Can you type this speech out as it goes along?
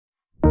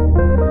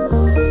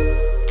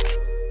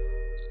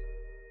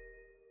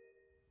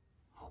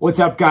What's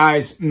up,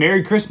 guys?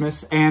 Merry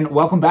Christmas and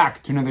welcome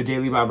back to another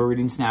daily Bible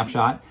reading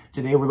snapshot.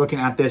 Today we're looking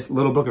at this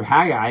little book of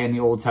Haggai in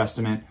the Old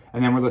Testament,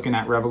 and then we're looking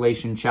at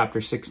Revelation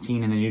chapter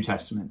 16 in the New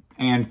Testament.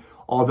 And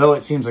although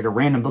it seems like a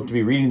random book to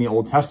be reading in the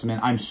Old Testament,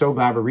 I'm so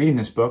glad we're reading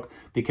this book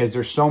because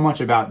there's so much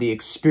about the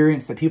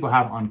experience that people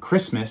have on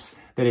Christmas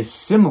that is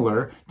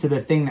similar to the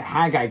thing that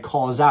Haggai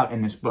calls out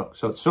in this book.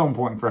 So it's so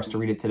important for us to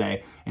read it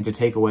today and to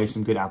take away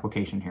some good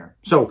application here.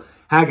 So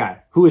Haggai,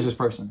 who is this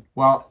person?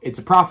 Well, it's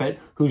a prophet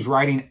who's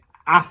writing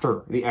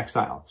after the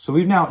exile. So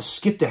we've now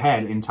skipped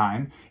ahead in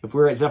time. If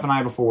we were at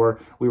Zephaniah before,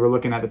 we were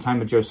looking at the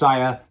time of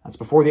Josiah. That's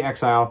before the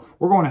exile.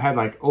 We're going ahead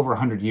like over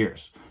 100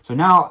 years. So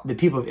now the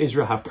people of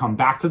Israel have come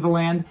back to the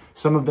land.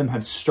 Some of them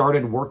have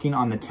started working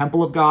on the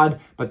temple of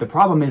God, but the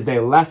problem is they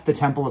left the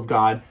temple of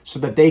God so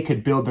that they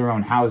could build their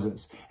own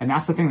houses. And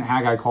that's the thing that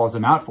Haggai calls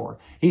them out for.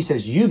 He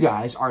says, you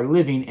guys are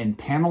living in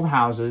paneled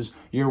houses.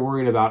 You're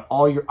worried about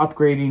all your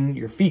upgrading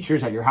your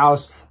features at your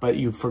house, but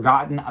you've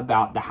forgotten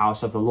about the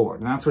house of the Lord.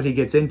 And that's what he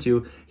gets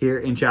into here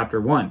in chapter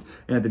 1.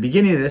 And at the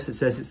beginning of this, it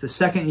says it's the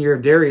second year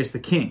of Darius the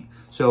king.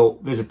 So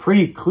there's a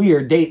pretty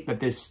clear date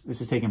that this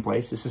is taking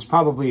place. This is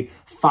probably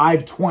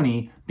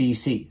 520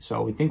 BC.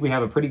 So we think we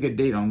have a pretty good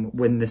date on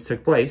when this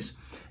took place.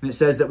 And it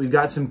says that we've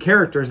got some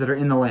characters that are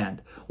in the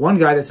land. One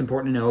guy that's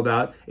important to know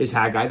about is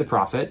Haggai the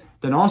prophet.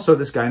 Then also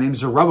this guy named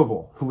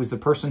Zerubbabel, who was the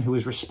person who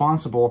was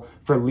responsible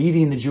for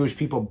leading the Jewish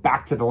people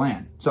back to the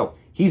land. So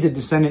he's a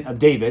descendant of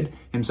David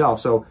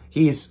himself. So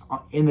he's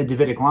in the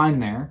Davidic line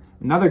there.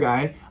 Another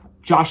guy,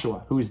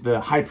 Joshua, who is the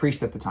high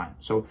priest at the time.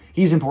 So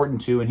he's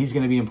important too, and he's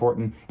going to be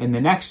important in the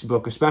next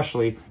book,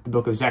 especially the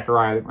book of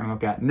Zechariah that we're going to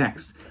look at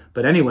next.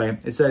 But anyway,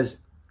 it says,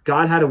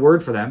 God had a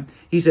word for them.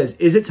 He says,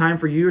 is it time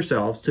for you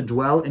yourselves to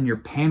dwell in your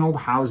paneled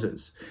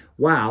houses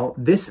while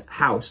this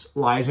house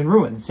lies in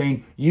ruins,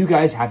 saying, you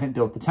guys haven't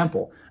built the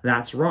temple?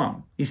 That's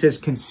wrong. He says,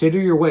 consider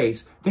your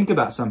ways. Think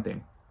about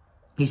something.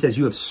 He says,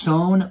 you have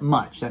sown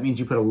much. That means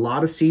you put a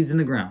lot of seeds in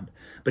the ground.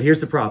 But here's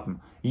the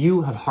problem.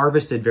 You have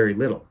harvested very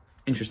little.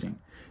 Interesting.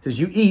 It says,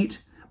 you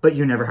eat, but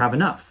you never have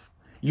enough.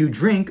 You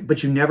drink,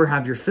 but you never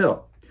have your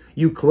fill.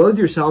 You clothe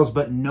yourselves,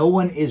 but no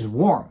one is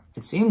warm.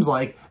 It seems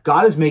like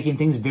God is making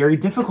things very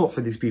difficult for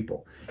these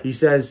people. He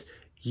says,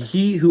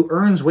 he who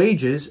earns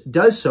wages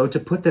does so to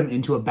put them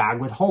into a bag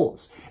with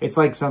holes. It's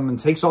like someone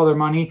takes all their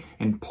money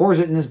and pours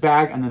it in this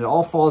bag, and then it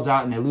all falls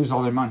out and they lose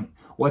all their money.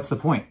 What's the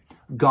point?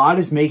 God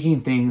is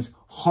making things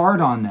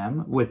hard on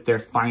them with their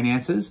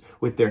finances,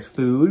 with their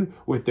food,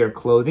 with their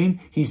clothing.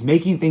 He's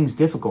making things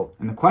difficult.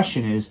 And the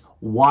question is,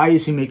 why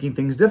is he making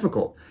things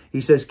difficult?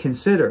 He says,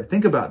 consider,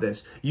 think about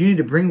this. You need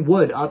to bring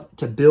wood up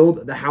to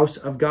build the house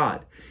of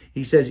God.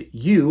 He says,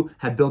 you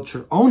have built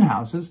your own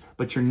houses,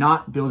 but you're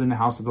not building the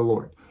house of the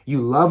Lord.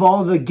 You love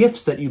all the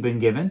gifts that you've been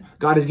given.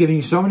 God has given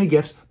you so many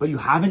gifts, but you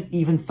haven't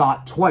even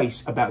thought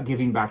twice about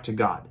giving back to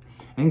God.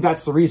 I think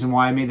that's the reason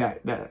why I made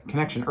that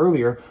connection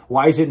earlier.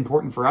 Why is it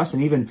important for us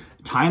and even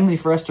timely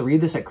for us to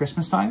read this at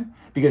Christmas time?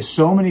 Because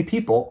so many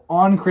people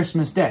on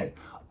Christmas Day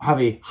have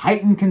a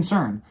heightened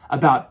concern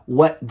about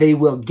what they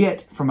will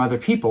get from other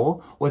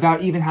people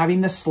without even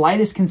having the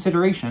slightest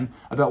consideration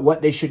about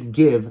what they should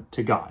give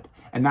to God.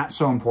 And that's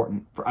so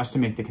important for us to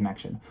make the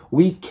connection.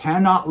 We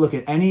cannot look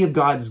at any of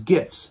God's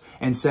gifts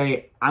and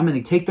say, I'm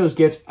going to take those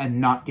gifts and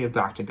not give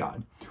back to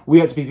God. We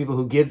have to be people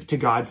who give to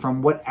God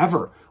from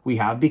whatever we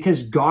have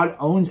because God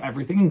owns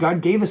everything and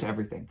God gave us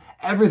everything.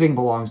 Everything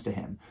belongs to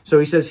him. So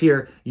he says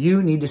here,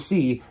 you need to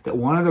see that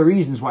one of the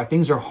reasons why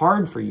things are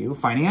hard for you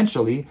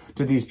financially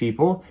to these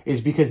people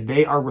is because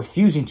they are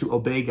refusing to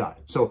obey God.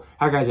 So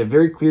Haggai has a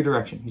very clear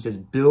direction. He says,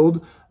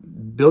 build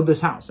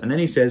this house. And then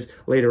he says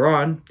later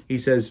on, he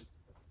says,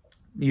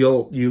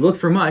 you looked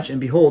for much and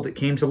behold, it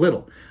came to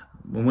little.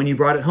 When you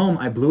brought it home,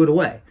 I blew it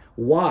away.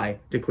 Why,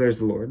 declares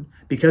the Lord?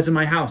 Because of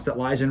my house that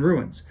lies in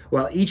ruins,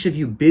 while each of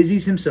you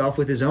busies himself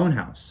with his own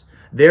house.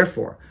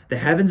 Therefore, the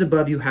heavens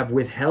above you have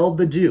withheld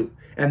the dew,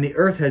 and the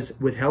earth has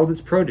withheld its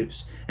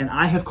produce, and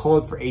I have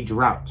called for a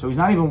drought. So he's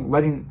not even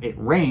letting it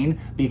rain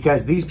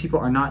because these people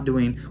are not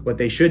doing what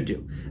they should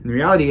do. And the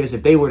reality is,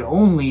 if they would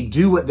only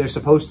do what they're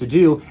supposed to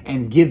do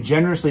and give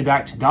generously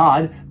back to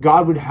God,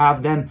 God would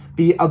have them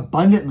be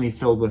abundantly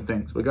filled with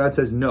things. But God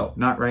says, no,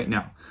 not right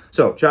now.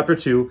 So chapter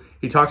 2,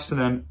 he talks to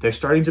them. They're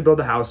starting to build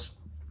a house.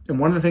 And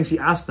one of the things he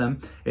asks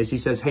them is he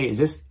says, hey, is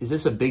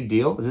this a big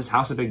deal? Is this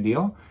house a big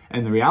deal?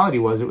 And the reality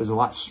was it was a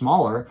lot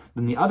smaller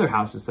than the other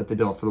houses that they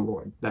built for the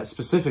Lord. That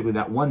specifically,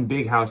 that one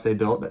big house they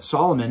built that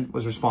Solomon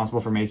was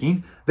responsible for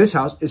making, this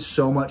house is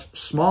so much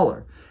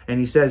smaller. And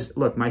he says,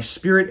 look, my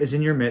spirit is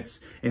in your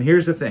midst. And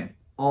here's the thing.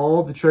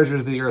 All the treasures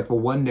of the earth will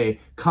one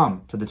day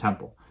come to the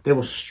temple. They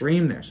will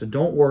stream there. So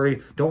don't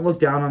worry. Don't look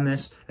down on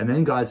this. And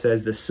then God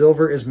says, the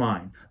silver is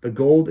mine. The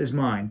gold is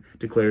mine,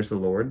 declares the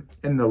Lord.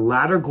 And the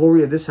latter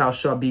glory of this house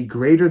shall be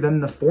greater than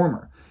the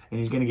former. And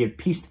he's going to give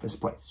peace to this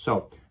place.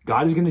 So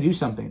God is going to do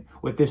something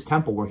with this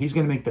temple where he's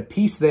going to make the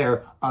peace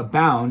there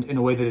abound in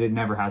a way that it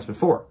never has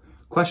before.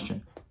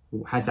 Question,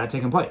 has that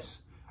taken place?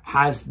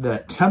 Has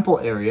the temple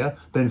area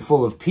been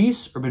full of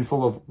peace or been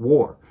full of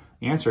war?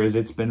 The answer is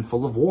it's been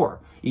full of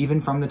war,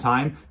 even from the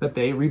time that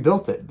they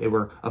rebuilt it. They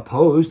were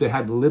opposed. They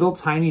had little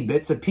tiny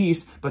bits of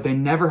peace, but they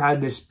never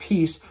had this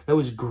peace that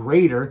was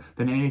greater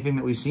than anything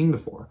that we've seen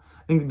before.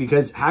 I think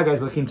because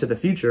Haggai's looking to the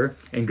future,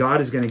 and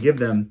God is going to give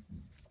them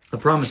a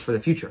promise for the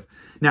future.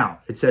 Now,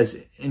 it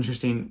says,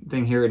 interesting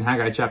thing here in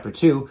Haggai chapter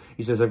 2,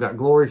 he says, I've got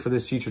glory for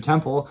this future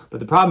temple, but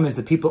the problem is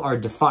the people are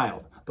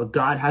defiled. But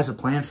God has a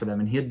plan for them,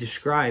 and he'll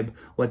describe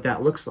what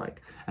that looks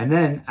like. And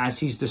then as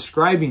he's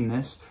describing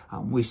this,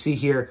 we see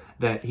here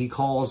that he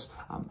calls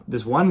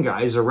this one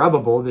guy,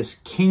 Zerubbabel, this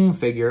king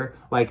figure,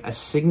 like a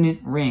signet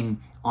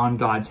ring on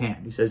God's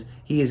hand. He says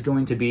he is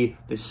going to be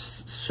this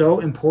so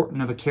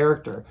important of a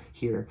character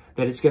here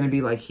that it's going to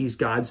be like he's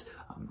God's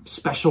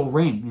special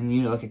ring, and,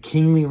 you know, like a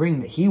kingly ring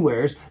that he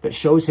wears that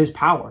shows his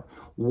power.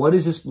 What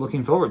is this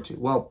looking forward to?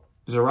 Well,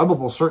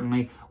 Zerubbabel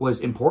certainly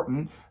was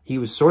important. He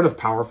was sort of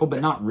powerful,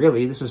 but not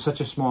really. This was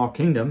such a small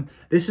kingdom.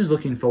 This is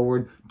looking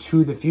forward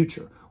to the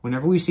future.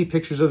 Whenever we see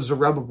pictures of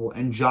Zerubbabel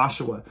and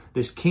Joshua,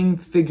 this king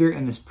figure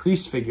and this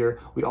priest figure,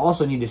 we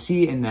also need to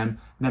see in them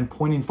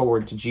pointing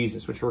forward to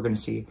Jesus, which we're going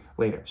to see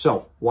later.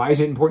 So why is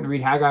it important to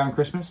read Haggai on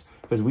Christmas?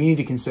 Because we need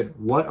to consider,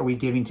 what are we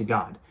giving to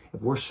God?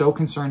 If we're so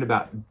concerned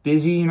about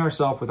busying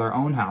ourselves with our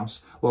own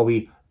house while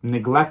we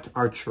neglect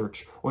our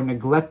church or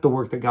neglect the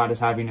work that God is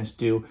having us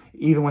do,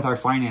 even with our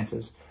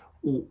finances,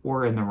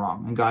 we're in the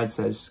wrong. And God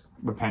says,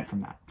 repent from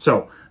that.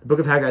 So the book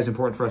of Haggai is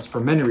important for us for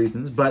many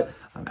reasons. But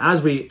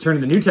as we turn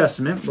to the New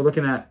Testament, we're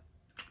looking at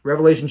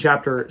Revelation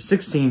chapter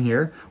 16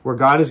 here, where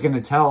God is going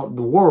to tell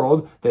the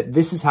world that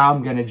this is how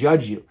I'm going to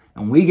judge you.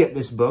 And we get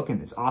this book,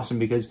 and it's awesome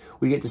because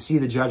we get to see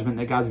the judgment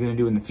that God's going to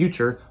do in the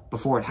future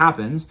before it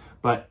happens.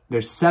 But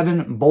there's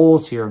 7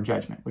 bowls here of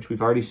judgment, which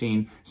we've already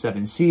seen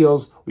 7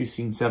 seals. We've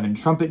seen 7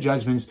 trumpet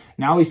judgments.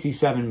 Now we see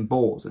 7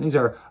 bowls. And these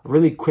are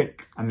really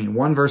quick,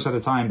 one verse at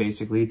a time,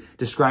 basically,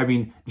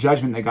 describing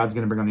judgment that God's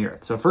going to bring on the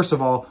earth. So first of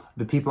all,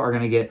 the people are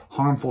going to get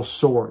harmful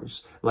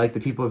sores, like the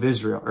people of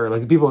Israel, or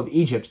like the people of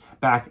Egypt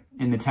back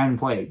in the 10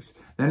 plagues.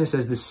 Then it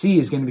says the sea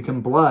is going to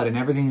become blood and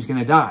everything's going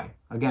to die.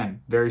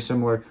 Again, very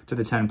similar to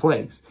the 10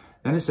 plagues.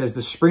 Then it says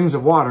the springs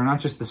of water,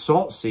 not just the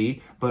salt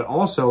sea, but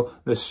also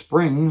the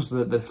springs,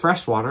 the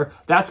fresh water,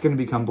 that's going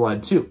to become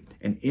blood too.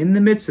 And in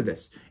the midst of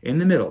this, in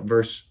the middle,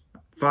 verse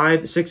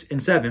 5, 6,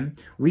 and 7,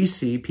 we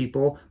see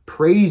people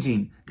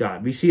praising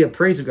God. We see a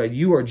praise of God.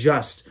 You are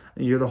just.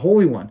 You're the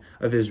Holy One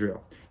of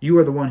Israel. You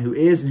are the one who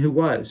is and who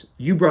was.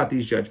 You brought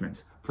these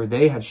judgments, for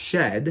they have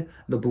shed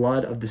the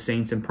blood of the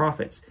saints and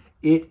prophets.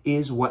 It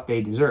is what they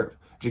deserve.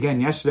 Which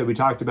again, yesterday we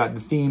talked about the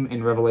theme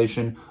in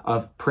Revelation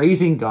of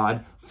praising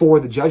God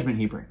for the judgment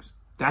he brings.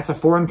 That's a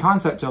foreign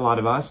concept to a lot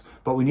of us,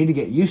 but we need to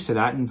get used to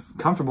that and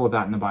comfortable with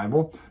that in the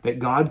Bible, that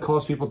God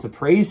calls people to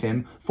praise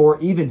him for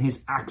even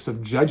his acts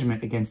of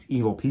judgment against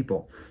evil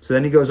people. So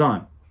then he goes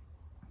on.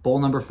 Bowl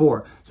number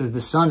 4 says the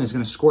sun is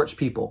going to scorch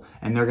people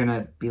and they're going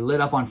to be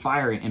lit up on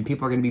fire and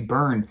people are going to be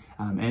burned.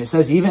 And it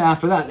says even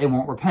after that, they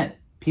won't repent.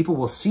 People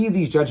will see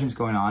these judgments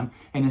going on,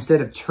 and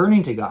instead of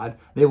turning to God,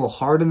 they will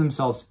harden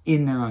themselves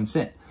in their own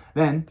sin.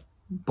 Then,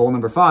 bowl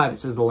number 5, it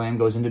says the land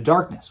goes into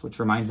darkness, which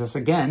reminds us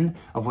again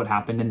of what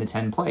happened in the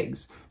 10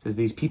 plagues. It says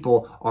these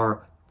people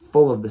are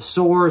full of the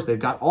sores. They've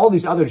got all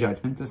these other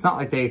judgments. It's not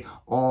like they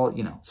all,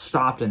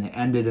 stopped and they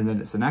ended and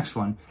then it's the next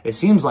one. It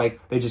seems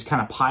like they just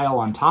kind of pile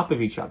on top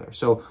of each other.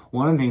 So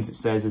one of the things it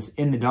says is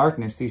in the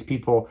darkness, these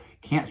people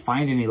can't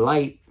find any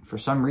light. For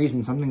some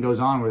reason, something goes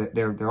on where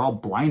they're all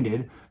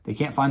blinded. They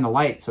can't find the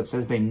light. So it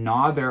says they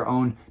gnaw their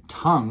own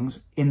tongues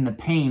in the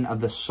pain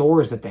of the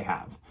sores that they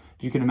have.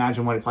 If you can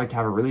imagine what it's like to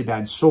have a really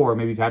bad sore,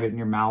 maybe you've had it in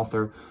your mouth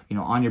or,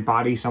 on your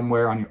body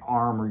somewhere, on your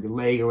arm or your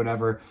leg or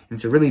whatever, and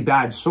it's a really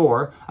bad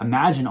sore.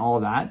 Imagine all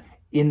of that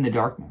in the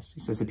darkness. He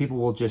says that people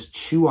will just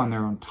chew on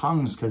their own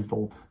tongues because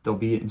they'll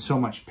be in so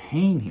much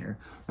pain here.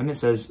 Then it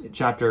says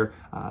chapter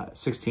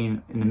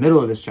 16, in the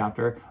middle of this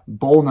chapter,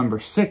 bowl number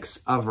 6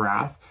 of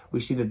wrath, we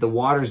see that the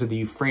waters of the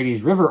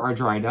Euphrates River are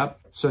dried up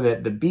so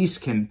that the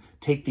beast can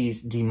take these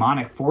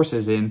demonic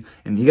forces in.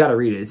 And you got to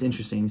read it. It's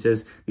interesting. He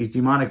says these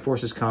demonic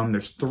forces come.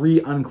 There's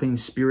 3 unclean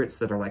spirits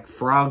that are like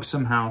frogs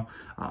somehow.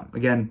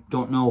 Again,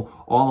 don't know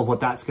all of what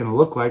that's going to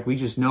look like. We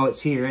just know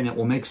it's here and it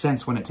will make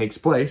sense when it takes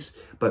place.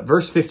 But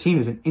verse 15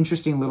 is an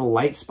interesting little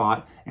light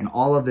spot in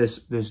all of this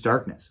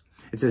darkness.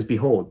 It says,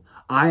 behold,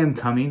 I am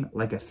coming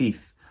like a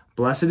thief.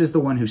 Blessed is the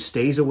one who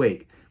stays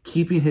awake,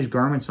 keeping his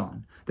garments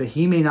on, that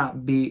he may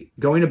not be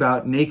going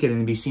about naked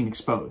and be seen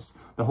exposed.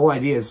 The whole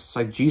idea is it's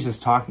like Jesus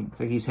talking. It's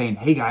like he's saying,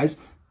 hey guys,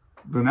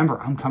 remember,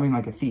 I'm coming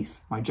like a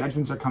thief. My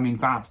judgments are coming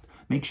fast.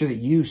 Make sure that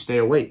you stay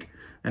awake.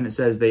 And it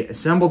says they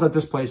assembled at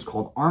this place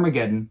called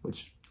Armageddon,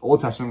 which Old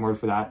Testament word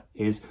for that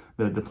is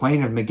the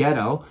plain of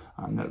Megiddo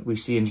that we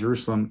see in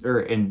Jerusalem,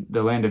 or in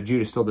the land of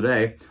Judah still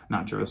today.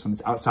 Not Jerusalem,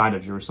 it's outside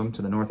of Jerusalem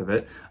to the north of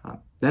it.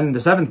 Then the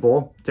 7th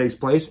bowl takes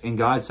place and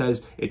God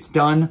says, it's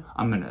done.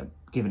 I'm going to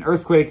give an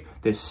earthquake.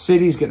 This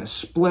city's going to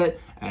split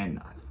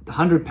and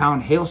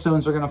 100-pound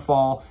hailstones are going to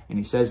fall. And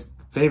he says,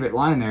 favorite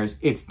line there is,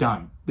 it's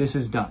done. This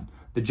is done.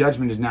 The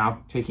judgment is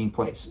now taking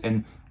place.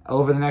 And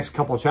over the next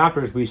couple of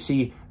chapters, we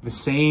see the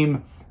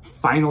same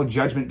final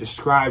judgment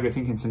described, I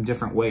think, in some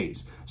different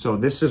ways. So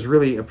this is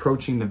really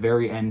approaching the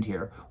very end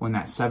here when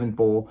that seventh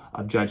bowl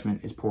of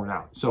judgment is poured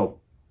out. So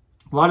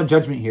a lot of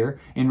judgment here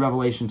in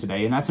Revelation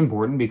today, and that's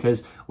important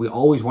because we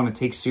always want to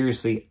take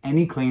seriously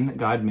any claim that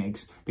God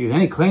makes, because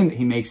any claim that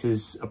he makes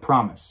is a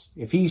promise.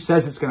 If he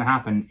says it's going to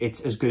happen,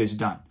 it's as good as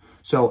done.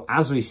 So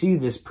as we see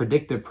this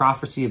predictive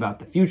prophecy about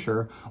the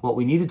future, what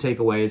we need to take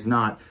away is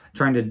not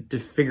trying to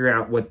figure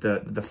out what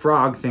the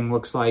frog thing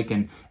looks like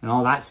and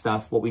all that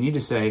stuff. What we need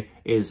to say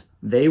is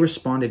they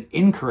responded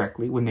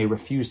incorrectly when they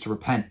refused to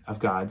repent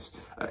of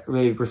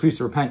they refused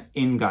to repent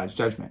in God's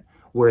judgment,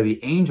 where the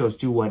angels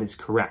do what is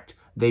correct.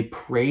 They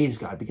praise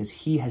God because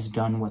he has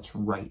done what's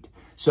right.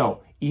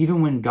 So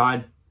even when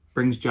God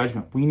brings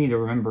judgment, we need to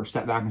remember,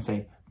 step back and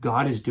say,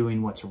 God is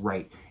doing what's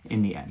right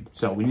in the end.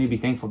 So we need to be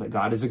thankful that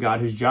God is a God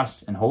who's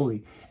just and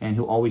holy and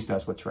who always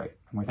does what's right.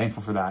 And we're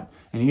thankful for that.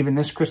 And even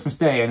this Christmas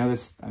day, I know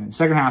the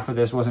second half of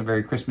this wasn't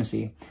very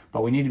Christmassy,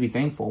 but we need to be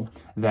thankful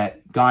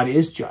that God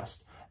is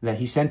just, that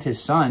he sent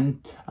his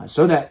son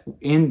so that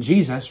in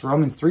Jesus,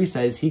 Romans 3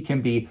 says he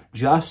can be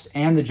just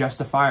and the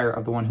justifier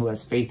of the one who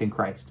has faith in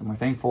Christ. And we're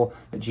thankful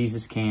that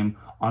Jesus came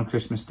on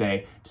Christmas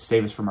Day to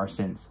save us from our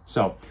sins.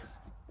 So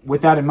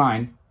with that in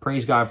mind,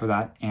 praise God for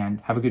that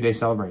and have a good day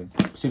celebrating.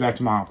 See you back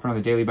tomorrow for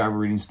another Daily Bible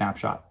Reading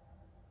Snapshot.